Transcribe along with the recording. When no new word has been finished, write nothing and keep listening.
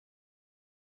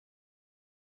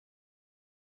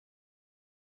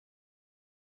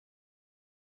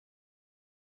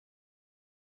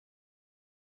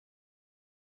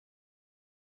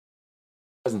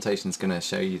presentation is going to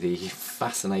show you the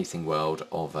fascinating world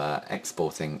of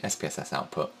exporting SPSS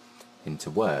output into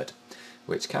Word,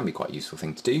 which can be quite a useful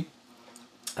thing to do,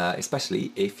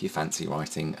 especially if you fancy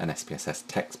writing an SPSS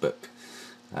textbook.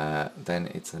 Then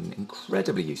it's an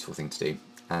incredibly useful thing to do,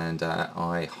 and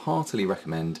I heartily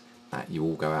recommend that you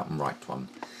all go out and write one.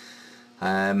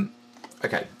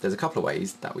 Okay, there's a couple of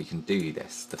ways that we can do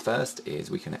this. The first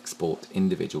is we can export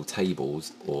individual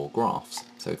tables or graphs.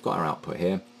 So we've got our output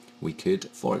here. We could,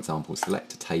 for example,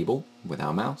 select a table with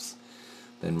our mouse,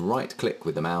 then right click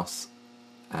with the mouse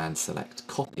and select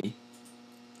copy,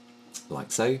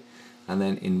 like so. And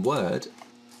then in Word,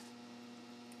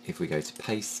 if we go to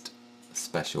paste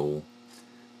special,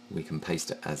 we can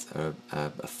paste it as a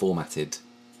formatted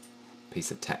piece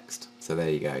of text. So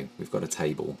there you go, we've got a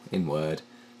table in Word.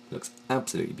 Looks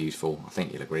absolutely beautiful. I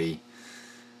think you'll agree.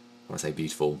 When I say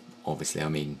beautiful, obviously I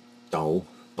mean dull,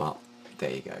 but there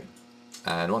you go.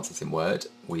 And once it's in Word,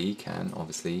 we can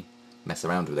obviously mess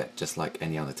around with it just like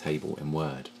any other table in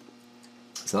Word.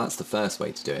 So that's the first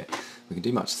way to do it. We can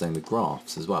do much the same with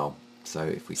graphs as well. So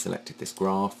if we selected this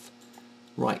graph,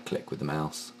 right click with the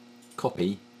mouse,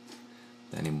 copy,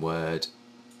 then in Word,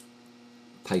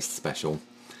 paste special.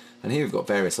 And here we've got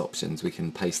various options. We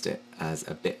can paste it as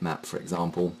a bitmap, for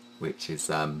example, which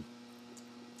is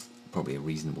probably a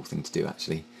reasonable thing to do,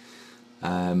 actually.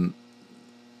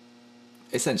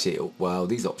 Essentially, well,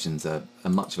 these options are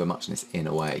much of a muchness in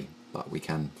a way, but we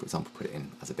can, for example, put it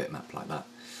in as a bitmap like that.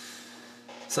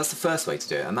 So that's the first way to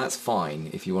do it, and that's fine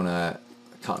if you want to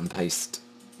cut and paste,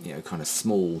 you know, kind of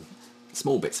small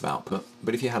bits of output.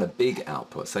 But if you had a big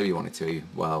output, say you wanted to,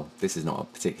 well, this is not a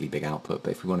particularly big output,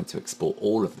 but if we wanted to export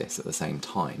all of this at the same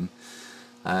time,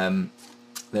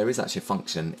 there is actually a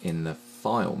function in the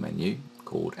file menu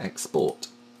called export.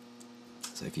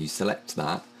 So if you select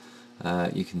that,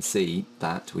 you can see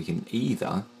that we can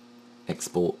either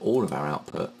export all of our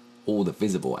output or the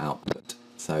visible output.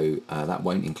 So that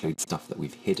won't include stuff that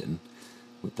we've hidden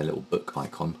with the little book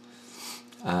icon,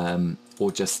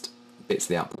 or just bits of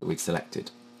the output that we've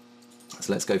selected.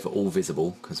 So let's go for all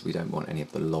visible, because we don't want any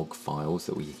of the log files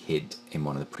that we hid in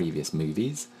one of the previous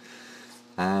movies.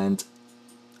 And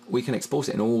we can export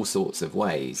it in all sorts of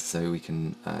ways. So we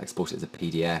can export it as a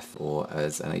PDF or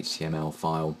as an HTML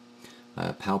file,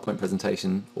 a PowerPoint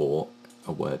presentation, or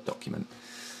a Word document.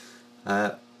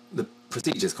 The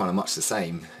procedure is kind of much the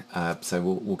same. So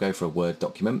we'll go for a Word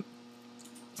document.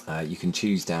 You can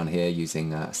choose down here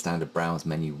using a standard browse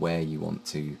menu where you want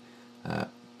to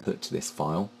put this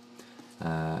file,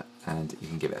 and you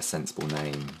can give it a sensible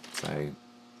name. So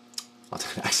I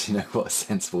don't actually know what a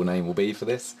sensible name will be for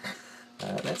this.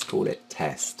 Let's call it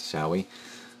test, shall we?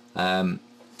 And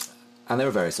there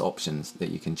are various options that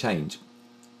you can change.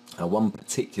 One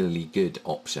particularly good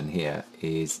option here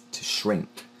is to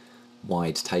shrink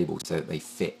wide tables so that they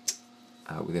fit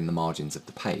within the margins of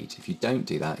the page. If you don't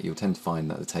do that, you'll tend to find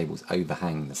that the tables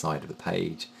overhang the side of the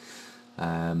page.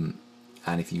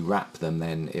 And if you wrap them,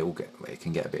 then it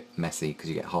can get a bit messy, because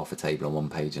you get half a table on one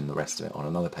page and the rest of it on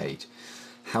another page.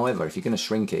 However, if you're going to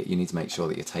shrink it, you need to make sure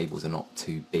that your tables are not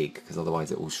too big, because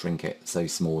otherwise it will shrink it so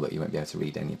small that you won't be able to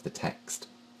read any of the text.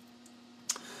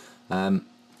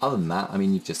 Other than that, I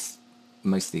mean,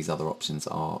 most of these other options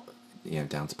are, you know,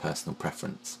 down to personal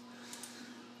preference.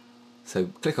 So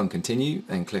click on continue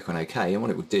and click on OK, and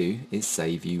what it will do is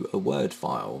save you a Word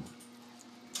file.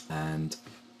 And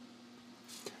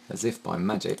as if by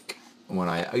magic, when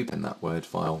I open that Word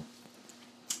file,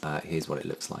 here's what it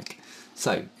looks like.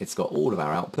 So it's got all of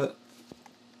our output,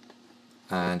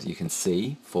 and you can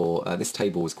see for this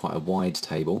table was quite a wide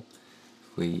table.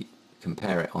 If we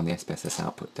compare it on the SPSS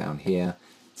output down here,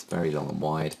 it's very long and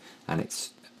wide, and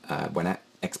it's when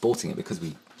exporting it, because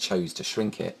we chose to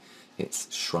shrink it,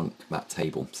 it's shrunk that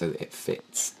table so that it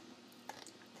fits.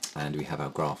 And we have our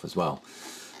graph as well.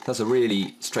 That's a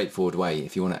really straightforward way.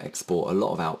 If you want to export a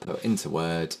lot of output into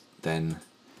Word, then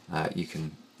you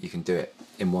can do it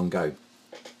in one go,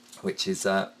 which is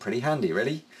pretty handy,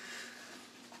 really.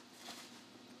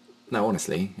 No,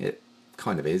 honestly, it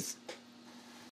kind of is.